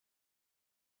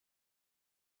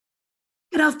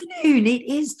Good afternoon. It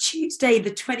is Tuesday,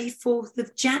 the 24th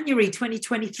of January,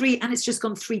 2023, and it's just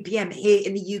gone 3 p.m. here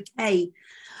in the UK.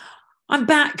 I'm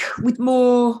back with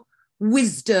more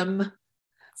wisdom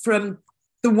from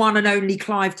the one and only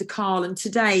Clive de Carl, and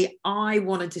today I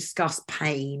want to discuss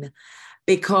pain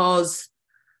because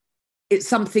it's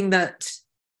something that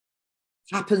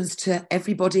happens to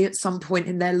everybody at some point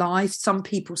in their life. Some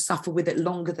people suffer with it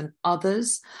longer than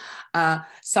others.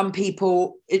 Some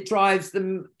people, it drives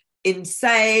them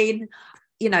insane,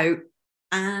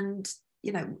 and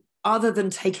other than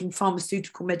taking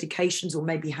pharmaceutical medications or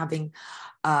maybe having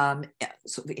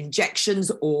sort of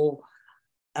injections or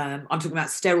I'm talking about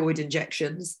steroid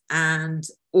injections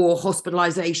or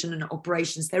hospitalization and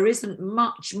operations, there isn't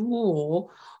much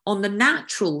more on the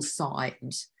natural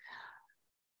side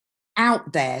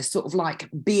out there, sort of like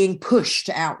being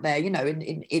pushed out there,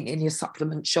 in your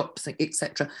supplement shops,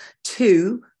 etc.,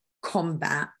 to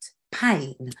combat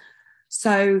pain.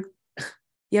 So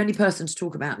the only person to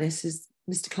talk about this is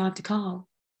Mr. Clive de Carl.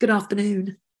 Good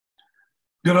afternoon.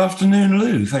 Good afternoon,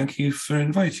 Lou. Thank you for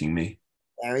inviting me.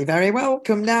 Very, very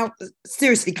welcome. Now,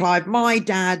 seriously, Clive, my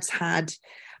dad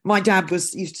used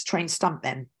to train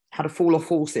stuntmen, how to fall off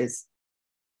horses.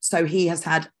 So he has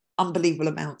had unbelievable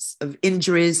amounts of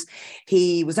injuries.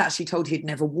 He was actually told he'd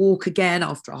never walk again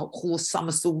after a horse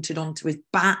somersaulted onto his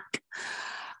back.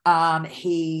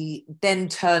 He then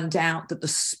turned out that the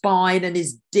spine and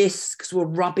his discs were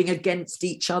rubbing against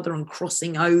each other and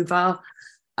crossing over.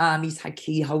 He's had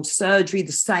keyhole surgery,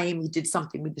 the same. He did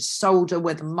something with the shoulder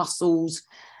where the muscles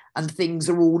and things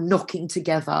are all knocking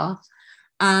together.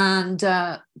 And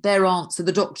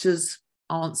the doctor's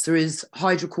answer is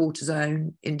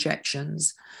hydrocortisone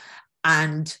injections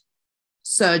and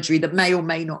surgery that may or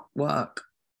may not work.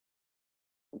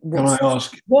 Can I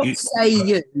ask? What say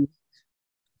you?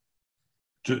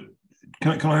 Can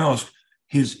I ask,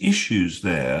 his issues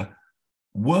there,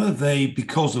 were they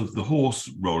because of the horse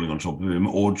rolling on top of him,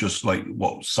 or just like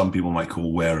what some people might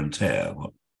call wear and tear?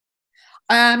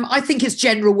 I think it's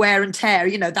general wear and tear.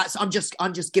 I'm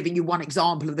just giving you one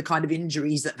example of the kind of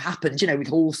injuries that have happened, with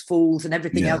horse falls and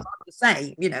everything else. The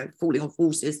same, falling off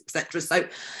horses, etc. So,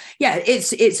 yeah,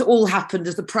 it's all happened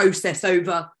as a process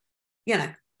over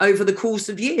the course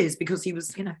of years, because he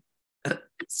was,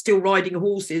 still riding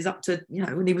horses up to,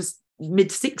 when he was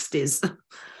mid-60s.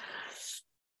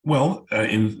 Well,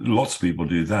 lots of people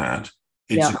do that.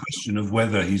 It's a question of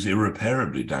whether he's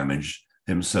irreparably damaged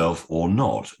himself or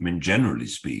not. I mean, generally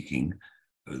speaking,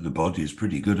 the body is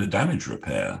pretty good at damage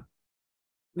repair.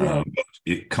 But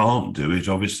it can't do it,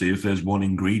 obviously, if there's one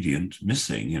ingredient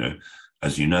missing.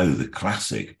 As you know, the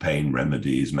classic pain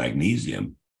remedy is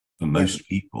magnesium for most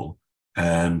people.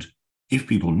 And if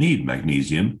people need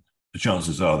magnesium, the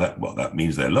chances are that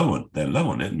means they're low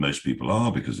on it, and most people are,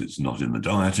 because it's not in the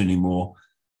diet anymore.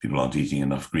 People aren't eating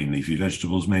enough green leafy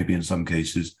vegetables, maybe in some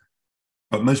cases,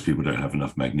 but most people don't have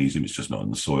enough magnesium. It's just not in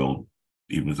the soil,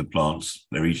 even if the plants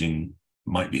they're eating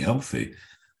might be healthy.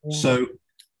 So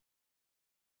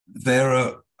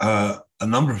there are a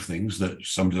number of things that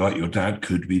somebody like your dad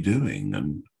could be doing,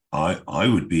 and I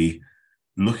would be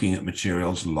looking at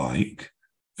materials like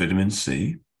vitamin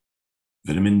C,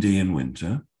 vitamin D in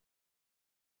winter,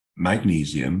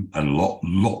 magnesium, and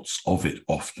lots of it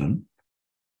often,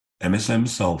 MSM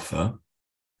sulfur,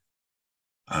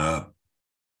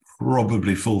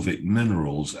 probably fulvic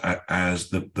minerals as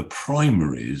the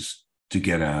primaries to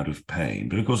get out of pain.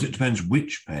 But of course, it depends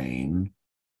which pain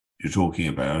you're talking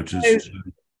about. Let's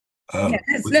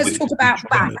talk about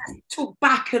back. Talk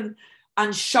back and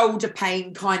shoulder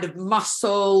pain, kind of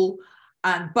muscle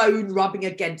and bone rubbing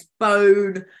against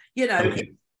bone.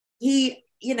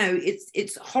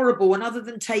 It's horrible. And other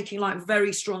than taking like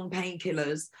very strong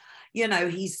painkillers,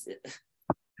 he's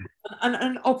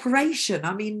an operation.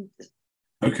 I mean,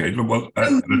 okay. Well,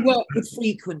 you work with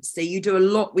frequency. You do a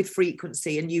lot with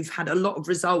frequency, and you've had a lot of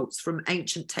results from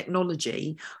ancient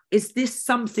technology. Is this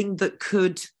something that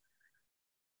could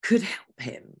help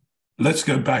him? Let's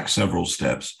go back several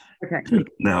steps. Okay.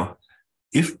 Now,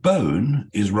 if bone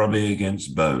is rubbing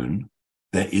against bone,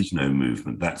 there is no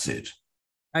movement. That's it.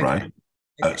 Okay. Right?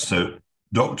 Okay. So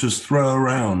doctors throw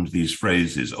around these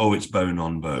phrases, it's bone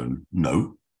on bone.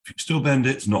 No, if you still bend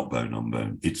it, it's not bone on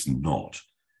bone. It's not.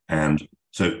 And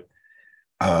so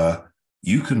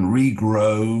you can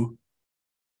regrow,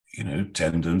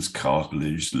 tendons,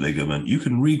 cartilage, ligament. You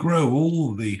can regrow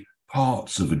all the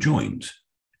parts of a joint.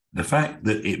 The fact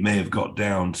that it may have got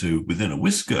down to within a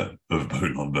whisker of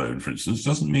bone on bone, for instance,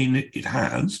 doesn't mean it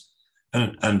has.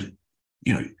 And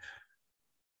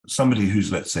somebody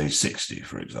who's, let's say, 60,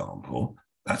 for example,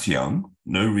 that's young.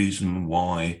 No reason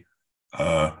why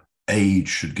age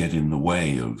should get in the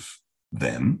way of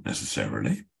them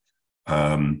necessarily.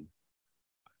 My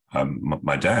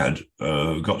dad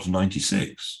got to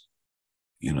 96.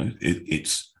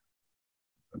 It's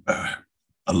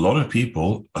a lot of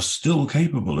people are still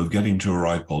capable of getting to a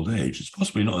ripe old age. It's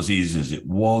possibly not as easy as it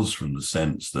was, from the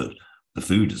sense that the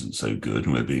food isn't so good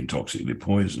and we're being toxically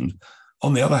poisoned.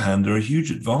 On the other hand, there are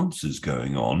huge advances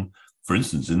going on, for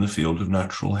instance, in the field of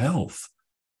natural health.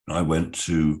 I went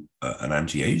to an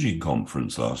anti-aging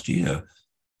conference last year,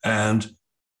 and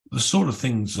the sort of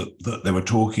things that they were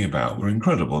talking about were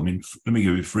incredible. I mean, let me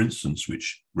give you, for instance,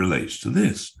 which relates to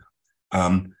this.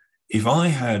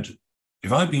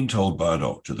 If I'd been told by a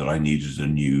doctor that I needed a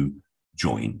new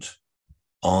joint,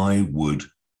 I would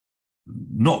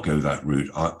not go that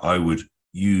route. I would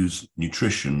use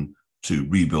nutrition to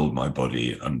rebuild my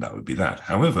body, and that would be that.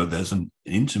 However, there's an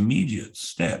intermediate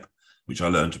step, which I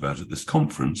learned about at this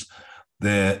conference.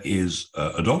 There is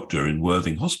a doctor in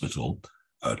Worthing Hospital,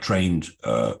 trained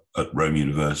at Rome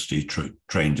University,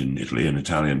 trained in Italy, an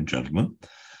Italian gentleman,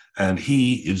 and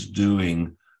he is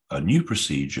doing a new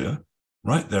procedure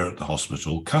right there at the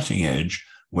hospital, cutting edge,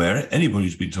 where anybody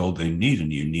who's been told they need a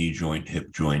new knee joint,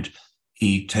 hip joint,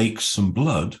 he takes some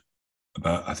blood,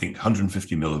 about, I think,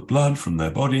 150 ml of blood from their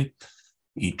body.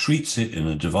 He treats it in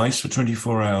a device for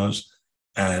 24 hours,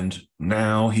 and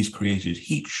now he's created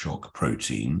heat shock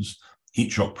proteins.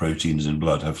 Heat shock proteins in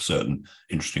blood have certain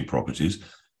interesting properties,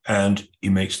 and he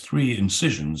makes 3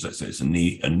 incisions. Let's say it's a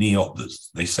knee op that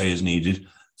they say is needed,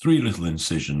 3 little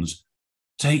incisions,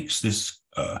 takes this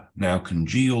now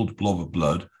congealed blob of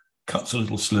blood, cuts a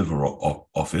little sliver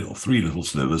off it, or 3 little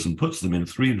slivers, and puts them in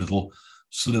 3 little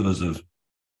slivers of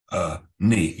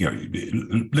knee.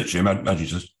 Literally, imagine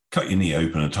just cut your knee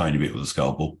open a tiny bit with a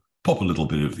scalpel, pop a little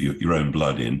bit of your own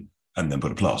blood in, and then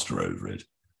put a plaster over it.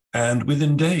 And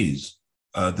within days,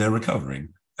 they're recovering.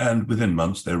 And within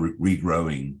months, they're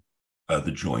regrowing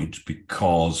the joint,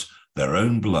 because their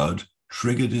own blood,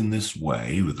 triggered in this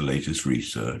way with the latest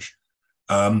research,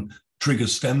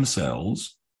 triggers stem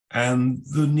cells, and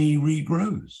the knee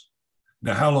regrows.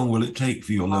 Now, how long will it take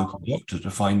for your local doctor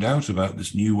to find out about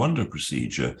this new wonder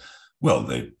procedure? Well,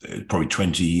 probably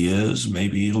 20 years,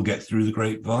 maybe it'll get through the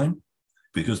grapevine,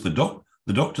 because the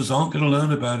doctors aren't going to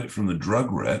learn about it from the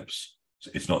drug reps.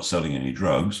 It's not selling any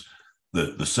drugs.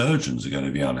 The surgeons are going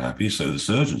to be unhappy, so the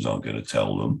surgeons aren't going to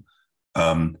tell them.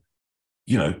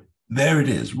 There it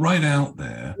is, right out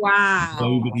there. Wow.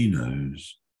 Nobody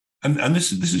knows. And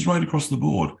this is right across the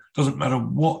board. Doesn't matter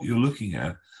what you're looking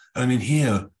at. And I mean,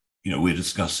 here, we're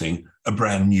discussing a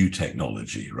brand new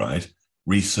technology, right?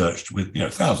 Researched with,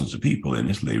 thousands of people in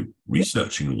Italy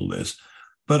researching all this.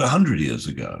 But 100 years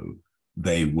ago,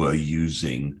 they were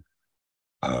using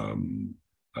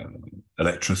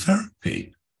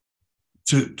electrotherapy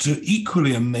to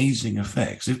equally amazing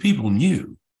effects. If people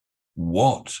knew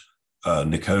what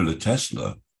Nikola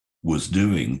Tesla was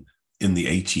doing in the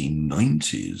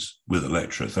 1890s with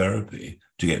electrotherapy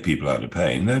to get people out of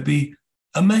pain, they'd be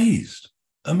amazed.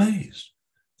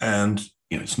 And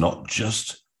it's not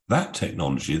just that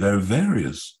technology. There are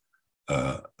various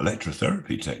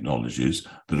electrotherapy technologies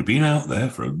that have been out there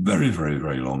for a very, very,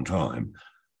 very long time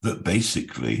that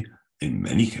basically, in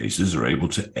many cases, are able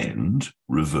to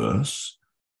reverse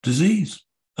disease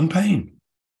and pain.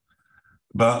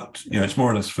 But, it's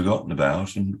more or less forgotten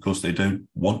about. And of course, they don't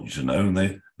want you to know. And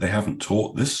they haven't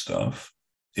taught this stuff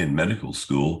in medical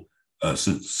school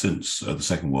since the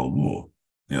Second World War.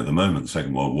 The moment the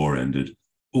Second World War ended,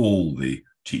 all the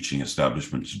teaching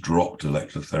establishments dropped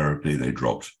electrotherapy. They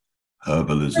dropped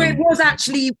herbalism. So it was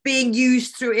actually being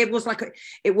used through, it was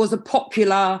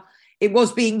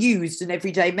being used in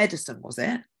everyday medicine, was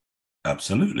it?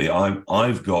 Absolutely.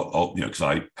 I've got, because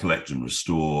I collect and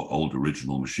restore old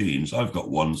original machines, I've got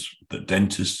ones that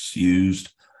dentists used,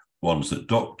 ones that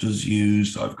doctors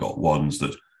used. I've got ones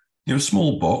that, a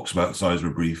small box about the size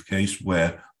of a briefcase,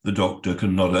 where the doctor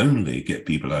can not only get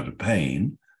people out of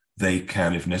pain, they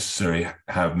can, if necessary,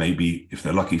 have maybe, if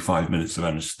they're lucky, 5 minutes of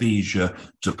anesthesia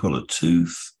to pull a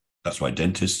tooth. That's why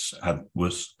dentists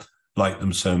like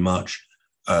them so much.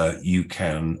 You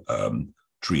can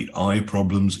treat eye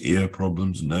problems, ear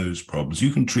problems, nose problems.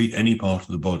 You can treat any part of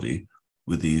the body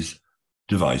with these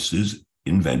devices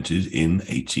invented in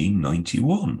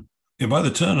 1891. By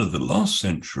the turn of the last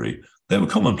century, they were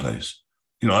commonplace.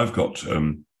 I've got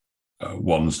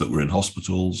ones that were in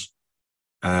hospitals,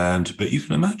 but you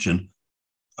can imagine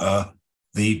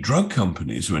the drug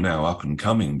companies who are now up and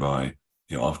coming by,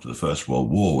 after the First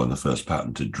World War, when the first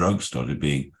patented drugs started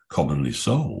being commonly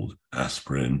sold,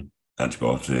 aspirin,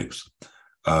 antibiotics,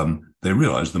 they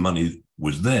realized the money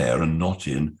was there and not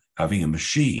in having a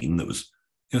machine that was,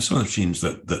 some of the machines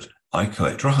that I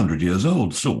collect are 100 years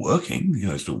old, still working,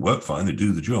 still work fine, they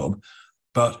do the job.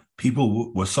 But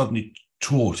people were suddenly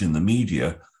taught in the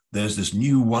media, there's this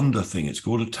new wonder thing, it's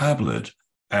called a tablet,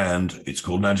 and it's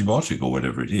called an antibiotic or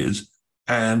whatever it is,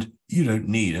 and you don't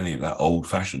need any of that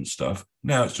old-fashioned stuff.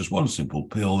 Now it's just one simple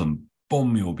pill and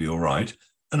boom, you'll be all right.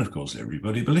 And of course,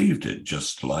 everybody believed it,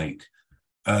 just like,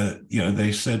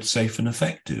 they said safe and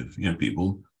effective.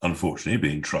 People, unfortunately,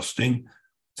 being trusting,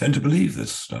 tend to believe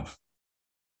this stuff.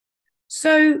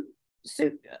 So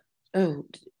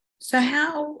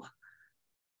how,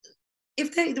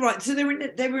 if they, right, so they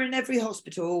were in every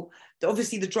hospital.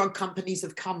 Obviously the drug companies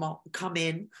have come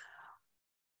in.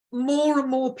 More and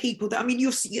more people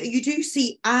you do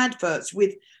see adverts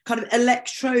with kind of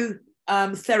electro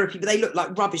therapy, but they look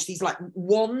like rubbish. These like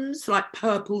wands, like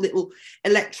purple little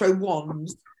electro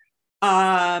wands.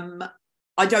 I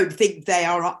don't think they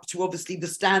are up to obviously the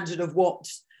standard of what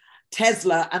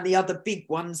Tesla and the other big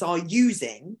ones are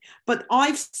using, but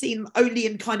I've seen only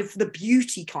in kind of the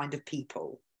beauty kind of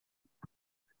people.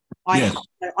 Yes.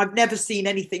 I've never seen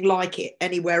anything like it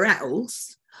anywhere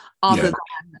else other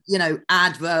than,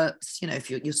 adverts, if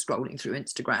you're scrolling through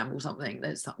Instagram or something,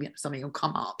 there's something will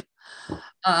come up.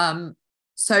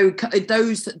 So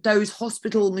those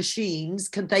hospital machines,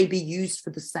 can they be used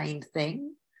for the same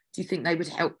thing? Do you think they would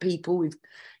help people with,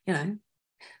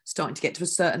 starting to get to a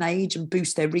certain age and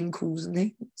boost their wrinkles and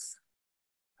things?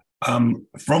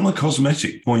 From a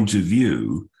cosmetic point of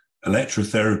view,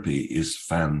 electrotherapy is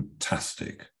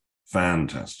fantastic.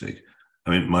 Fantastic.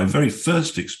 I mean, my very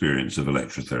first experience of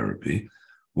electrotherapy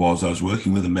was I was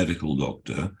working with a medical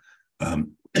doctor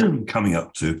coming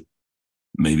up to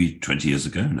maybe 20 years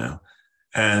ago now.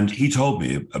 And he told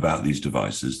me about these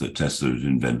devices, that Tesla had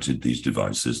invented these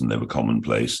devices and they were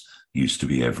commonplace, used to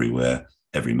be everywhere.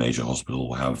 Every major hospital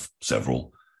will have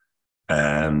several.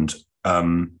 And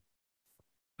the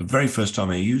very first time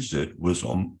I used it was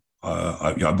on,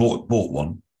 I bought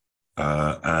one.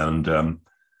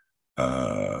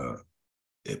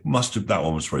 It must have, that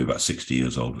one was probably about 60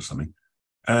 years old or something.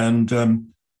 And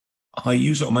I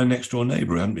used it on my next door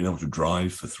neighbor who hadn't been able to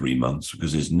drive for 3 months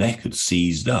because his neck had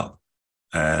seized up.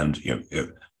 And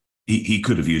he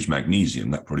could have used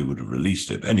magnesium, that probably would have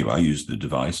released it. But anyway, I used the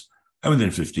device, and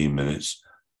within 15 minutes,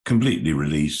 completely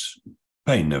released,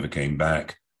 pain never came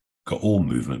back, got all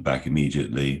movement back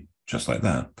immediately, just like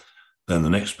that. Then the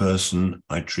next person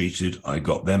I treated, I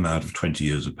got them out of 20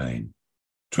 years of pain.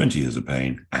 20 years of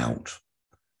pain out.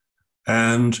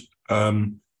 And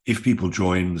if people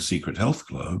join the Secret Health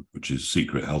Club, which is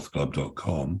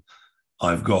secrethealthclub.com,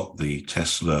 I've got the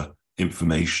Tesla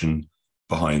information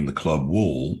behind the club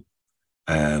wall.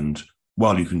 And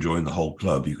while you can join the whole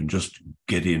club, you can just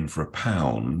get in for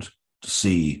 £1 to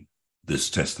see this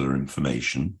Tesla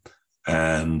information.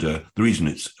 And the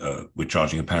reason we're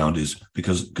charging £1 is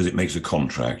because it makes a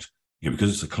contract.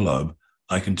 Because it's a club,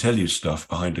 I can tell you stuff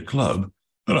behind a club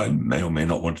that I may or may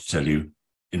not want to tell you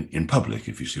in public,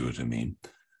 if you see what I mean.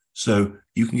 So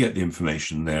you can get the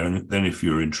information there. And then if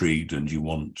you're intrigued and you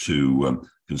want to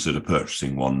consider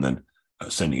purchasing one, then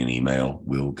sending an email,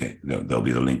 there'll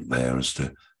be the link there as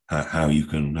to how you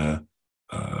can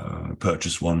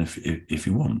purchase one if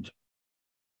you want.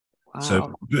 Wow.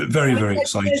 So very, very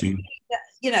exciting.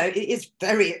 It is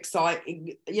very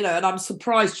exciting, and I'm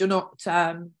surprised you're not,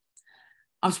 I'm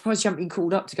surprised you haven't been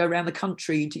called up to go around the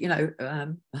country,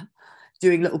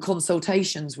 doing little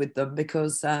consultations with them,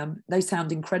 because they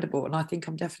sound incredible. And I think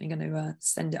I'm definitely going to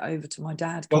send it over to my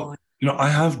dad. Well, I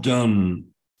have done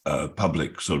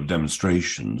public sort of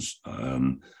demonstrations.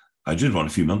 I did one a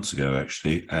few months ago,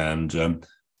 actually, and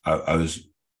I was,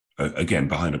 again,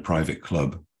 behind a private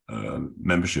club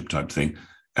membership type thing.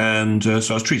 And so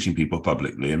I was treating people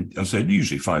publicly, and I said,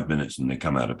 usually 5 minutes and they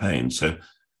come out of pain. So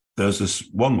there's this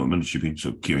one woman, she'd been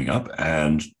sort of queuing up,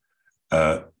 and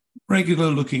regular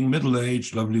looking,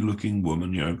 middle-aged, lovely looking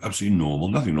woman, absolutely normal,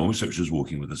 nothing wrong, except she was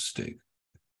walking with a stick.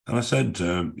 And I said,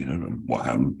 what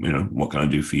happened? What can I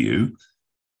do for you?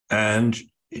 And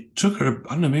it took her, I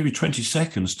don't know, maybe 20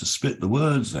 seconds to spit the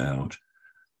words out.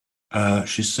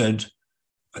 She said,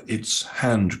 it's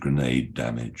hand grenade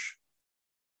damage.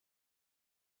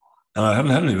 And I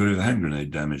haven't had anybody with hand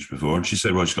grenade damage before. And she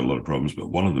said, well, she's got a lot of problems, but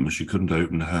one of them is she couldn't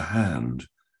open her hand,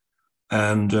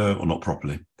 and or not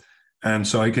properly. And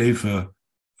so I gave her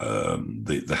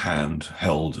the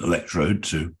hand-held electrode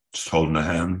to just hold in her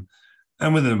hand.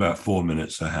 And within about 4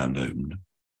 minutes, her hand opened.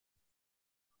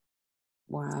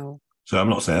 Wow. So I'm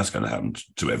not saying that's going to happen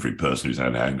to every person who's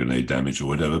had hand grenade damage or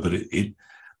whatever, but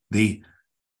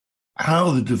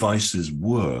how the devices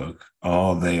work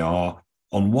they are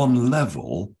on one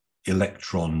level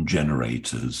electron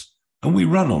generators. And we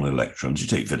run on electrons. You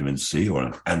take vitamin C or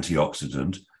an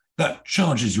antioxidant, that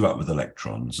charges you up with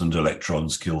electrons, and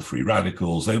electrons kill free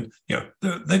radicals. They're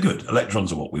good.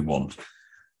 Electrons are what we want.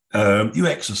 You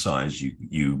exercise,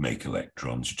 you make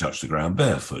electrons. You touch the ground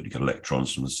barefoot, you get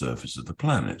electrons from the surface of the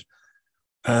planet.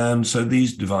 And so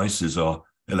these devices are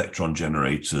electron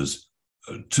generators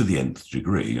to the nth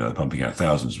degree, pumping out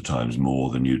thousands of times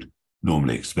more than you'd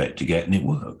normally expect to get, and it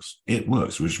works. It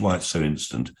works, which is why it's so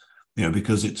instant,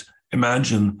 because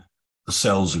imagine the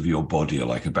cells of your body are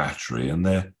like a battery, and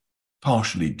they're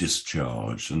partially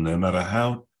discharged, and no matter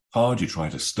how hard you try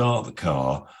to start the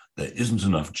car, there isn't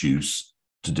enough juice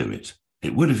to do it.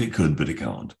 It would if it could, but it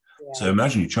can't. Yeah. So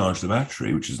imagine you charge the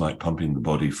battery, which is like pumping the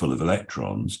body full of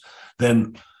electrons,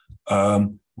 then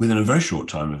within a very short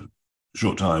time,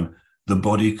 the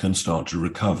body can start to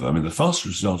recover. I mean, the fastest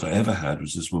result I ever had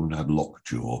was this woman who had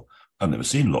lockjaw. I've never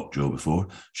seen lockjaw before.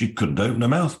 She couldn't open her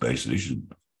mouth, basically. She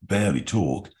could barely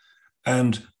talk.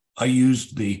 And I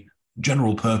used the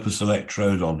general purpose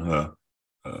electrode on her,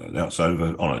 the outside of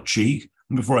her, on her cheek.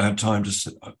 And before I had time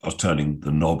to, I was turning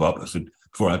the knob up. I said,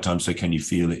 before I had time to say, can you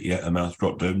feel it yet? Her mouth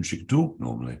dropped open. She could talk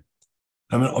normally.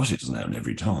 I mean, obviously it doesn't happen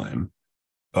every time,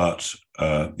 but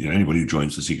anybody who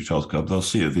joins the Secret Health Club, they'll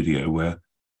see a video where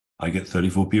I get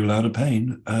 34 people out of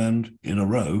pain and in a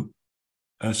row.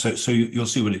 So you'll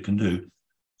see what it can do.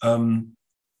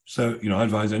 I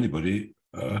advise anybody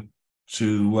to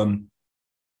join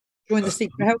the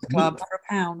Secret Health Club for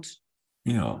 £1.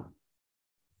 Yeah.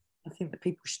 I think that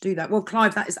people should do that. Well,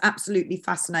 Clive, that is absolutely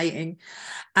fascinating.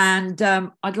 And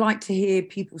I'd like to hear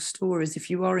people's stories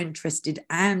if you are interested.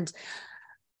 And,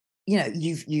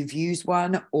 you've used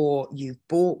one or you've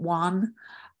bought one.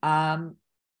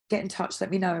 Get in touch, let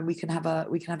me know, and we can have a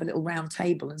little round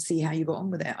table and see how you got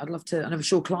on with it. I'd love to, and I'm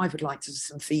sure Clive would like to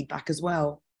some feedback as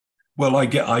well. Well, I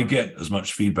get as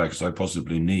much feedback as I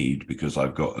possibly need because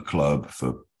I've got a club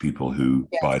for people who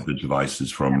buy the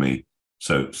devices from me.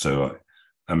 So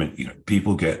I mean,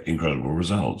 people get incredible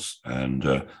results. And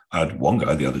I had one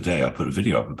guy the other day, I put a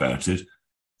video up about it.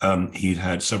 He'd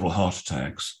had several heart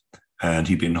attacks and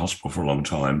he'd been in hospital for a long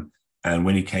time. And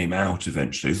when he came out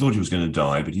eventually, he thought he was going to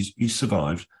die, but he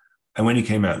survived. And when he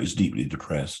came out, he was deeply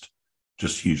depressed,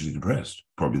 just hugely depressed.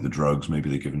 Probably the drugs, maybe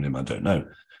they've given him, I don't know.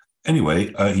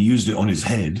 Anyway, he used it on his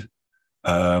head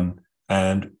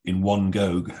and in one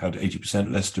go had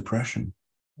 80% less depression.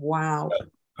 Wow.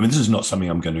 I mean, this is not something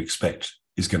I'm going to expect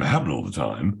is going to happen all the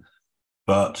time,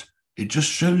 but it just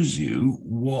shows you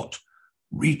what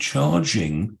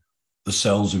recharging the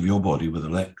cells of your body with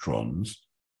electrons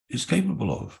is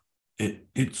capable of.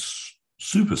 It's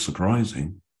super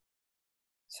surprising.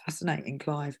 It's fascinating,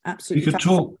 Clive. Absolutely.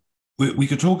 We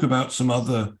could talk about some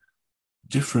other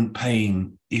different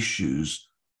pain issues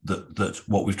that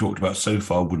what we've talked about so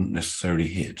far wouldn't necessarily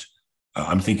hit.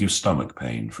 I'm thinking of stomach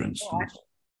pain, for instance. Right.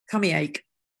 Tummy ache.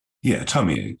 Yeah,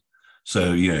 tummy ache.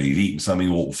 So, you've eaten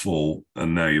something awful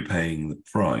and now you're paying the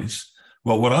price.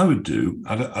 Well, what I would do,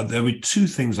 there were two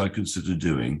things I consider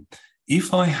doing.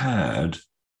 If I had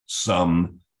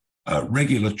some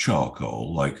regular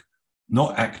charcoal, like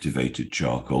not activated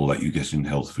charcoal that you get in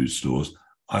health food stores,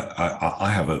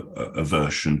 I have a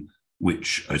version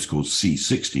which is called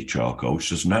C60 charcoal,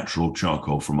 which is natural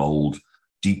charcoal from old,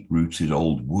 deep-rooted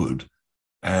old wood.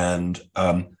 And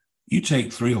you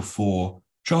take 3 or 4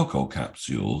 charcoal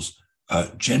capsules.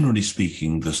 Generally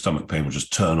speaking, the stomach pain will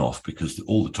just turn off because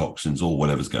all the toxins or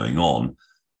whatever's going on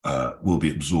will be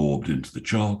absorbed into the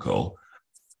charcoal,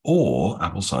 or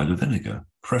apple cider vinegar,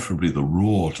 preferably the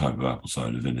raw type of apple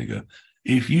cider vinegar.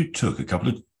 If you took a couple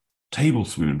of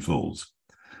tablespoonfuls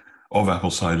of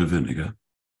apple cider vinegar,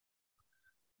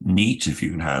 neat if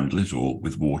you can handle it, or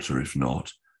with water if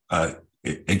not,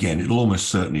 it'll almost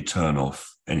certainly turn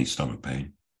off any stomach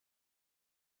pain.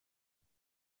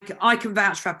 I can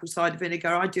vouch for apple cider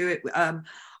vinegar. I do it.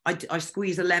 I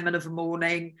squeeze a lemon of a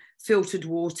morning, filtered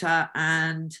water,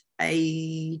 and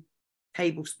a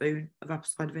tablespoon of apple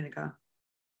cider vinegar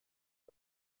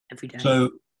every day.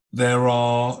 So there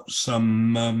are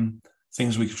some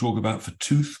things we could talk about for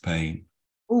tooth pain.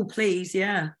 Oh, please,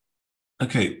 yeah.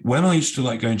 Okay, when I used to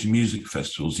like going to music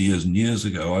festivals years and years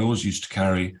ago, I always used to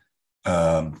carry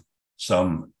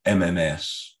some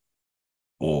MMS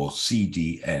or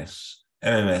CDS.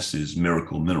 MMS is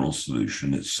Miracle Mineral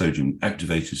Solution. It's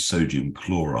activated sodium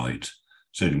chlorite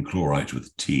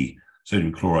with T,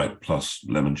 sodium chlorite plus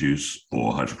lemon juice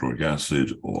or hydrochloric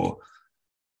acid or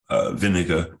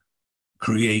vinegar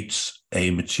creates a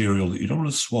material that you don't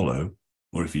want to swallow,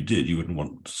 or if you did, you wouldn't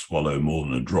want to swallow more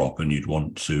than a drop, and you'd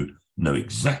want to know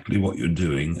exactly what you're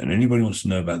doing. And anybody who wants to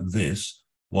know about this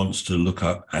wants to look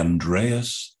up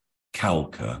Andreas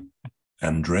Kalker.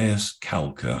 Andreas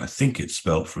Kalker. I think it's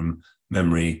spelt from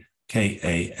memory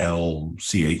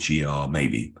Kalcher,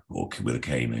 maybe, or with a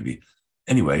K maybe.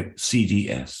 Anyway,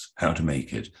 CDS, how to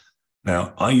make it.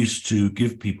 Now, I used to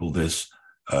give people this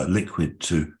liquid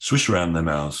to swish around their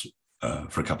mouths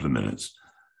for a couple of minutes.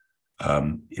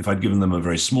 If I'd given them a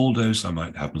very small dose, I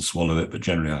might have them swallow it, but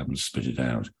generally I have them spit it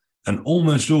out. And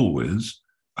almost always,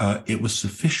 it was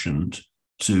sufficient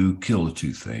to kill the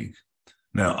toothache.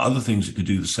 Now, other things that could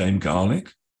do the same,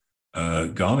 garlic,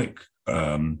 fresh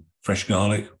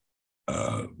garlic,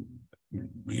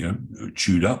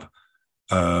 chewed up,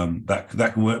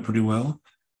 that can work pretty well.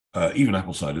 Even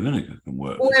apple cider vinegar can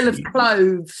work. Oil of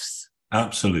cloves.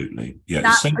 Absolutely, yeah.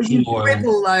 That, essential oil.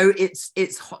 Dribble though,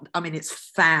 it's hot. I mean, it's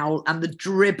foul, and the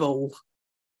dribble.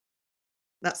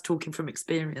 That's talking from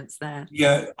experience there.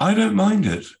 Yeah, I don't mind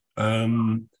it.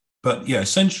 But yeah,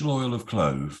 essential oil of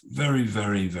clove, very,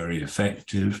 very, very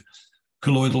effective.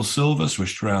 Colloidal silver,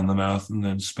 swished around the mouth and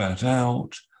then spat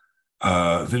out.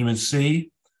 Vitamin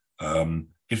C,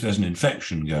 if there's an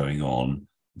infection going on,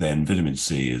 then vitamin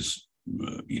C is,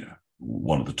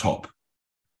 one of the top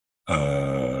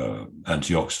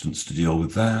antioxidants to deal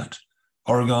with that.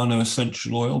 Oregano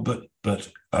essential oil, but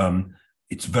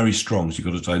it's very strong, so you've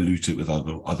got to dilute it with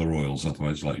other oils,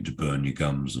 otherwise it's likely to burn your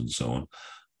gums and so on.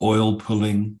 Oil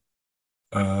pulling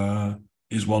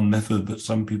is one method that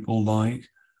some people like.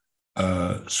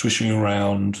 Swishing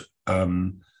around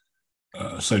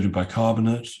sodium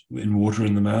bicarbonate in water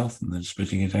in the mouth and then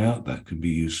spitting it out, that can be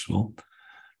useful.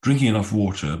 Drinking enough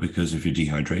water, because if you're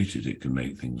dehydrated, it can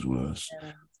make things worse.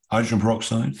 Yeah. Hydrogen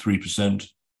peroxide, 3%.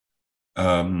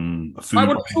 I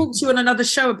want to talk to you on another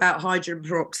show about hydrogen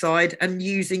peroxide and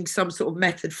using some sort of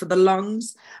method for the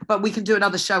lungs, but we can do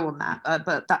another show on that.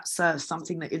 But that's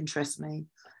something that interests me.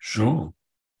 Sure.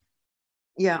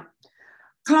 Yeah.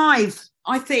 Clive,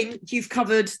 I think you've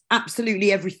covered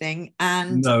absolutely everything,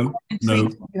 and no,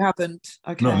 you haven't.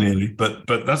 Okay, not nearly, but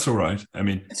that's all right. I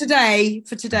mean,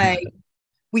 for today,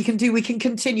 we can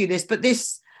continue this, but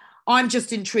I'm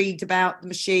just intrigued about the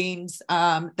machines.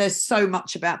 There's so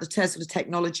much about the Tesla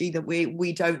technology that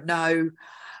we don't know,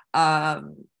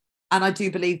 and I do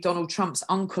believe Donald Trump's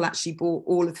uncle actually bought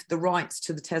all of the rights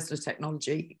to the Tesla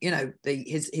technology.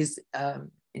 His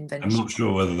invention. I'm not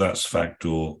sure whether that's fact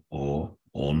or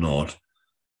not.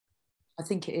 I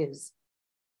think it is.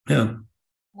 Yeah.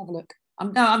 Have a look.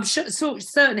 I'm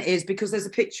certain it is, because there's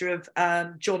a picture of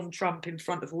John Trump in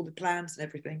front of all the plans and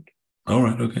everything. All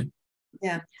right. Okay.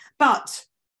 Yeah, but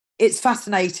it's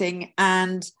fascinating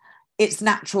and it's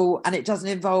natural and it doesn't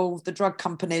involve the drug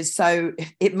companies, so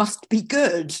it must be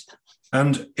good.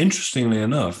 And interestingly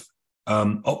enough,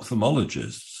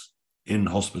 ophthalmologists in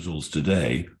hospitals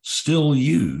today still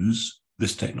use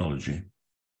this technology,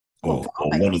 or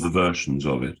one of the versions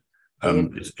of it.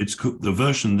 It's the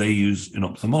version they use in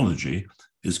ophthalmology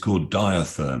is called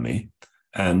diathermy.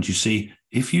 And you see,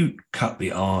 if you cut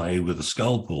the eye with a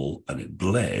scalpel and it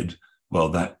bled, well,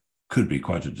 that could be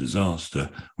quite a disaster.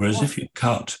 Whereas if you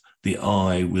cut the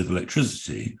eye with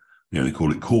electricity, they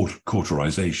call it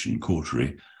cauterization,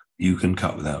 you can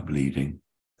cut without bleeding.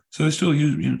 So it's still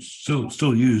used,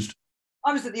 still used.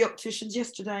 I was at the optician's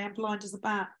yesterday. I'm blind as a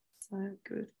bat. So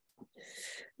good.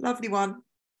 Lovely one.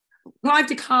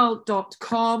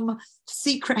 LiveDecarl.com,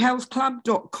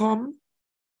 secrethealthclub.com.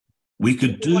 We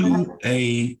could do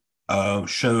a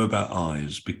show about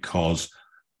eyes, because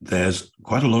there's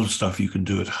quite a lot of stuff you can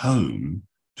do at home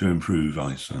to improve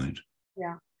eyesight.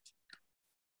 Yeah.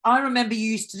 I remember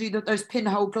you used to do those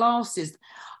pinhole glasses.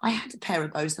 I had a pair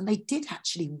of those and they did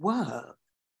actually work.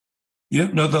 Yeah,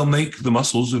 no, they'll make the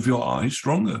muscles of your eye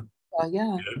stronger.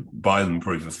 Yeah. Buy them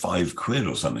probably for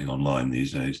 £5 or something online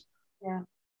these days. Yeah.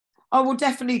 Oh, we'll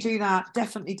definitely do that.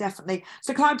 Definitely.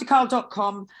 So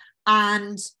clivedecarl.com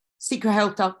and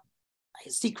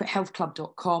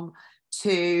secrethealthclub.com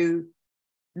to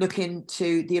look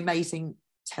into the amazing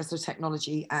Tesla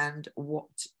technology and what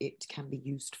it can be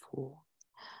used for.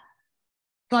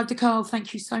 Clive de Carl,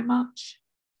 thank you so much.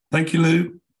 Thank you,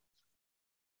 Lou.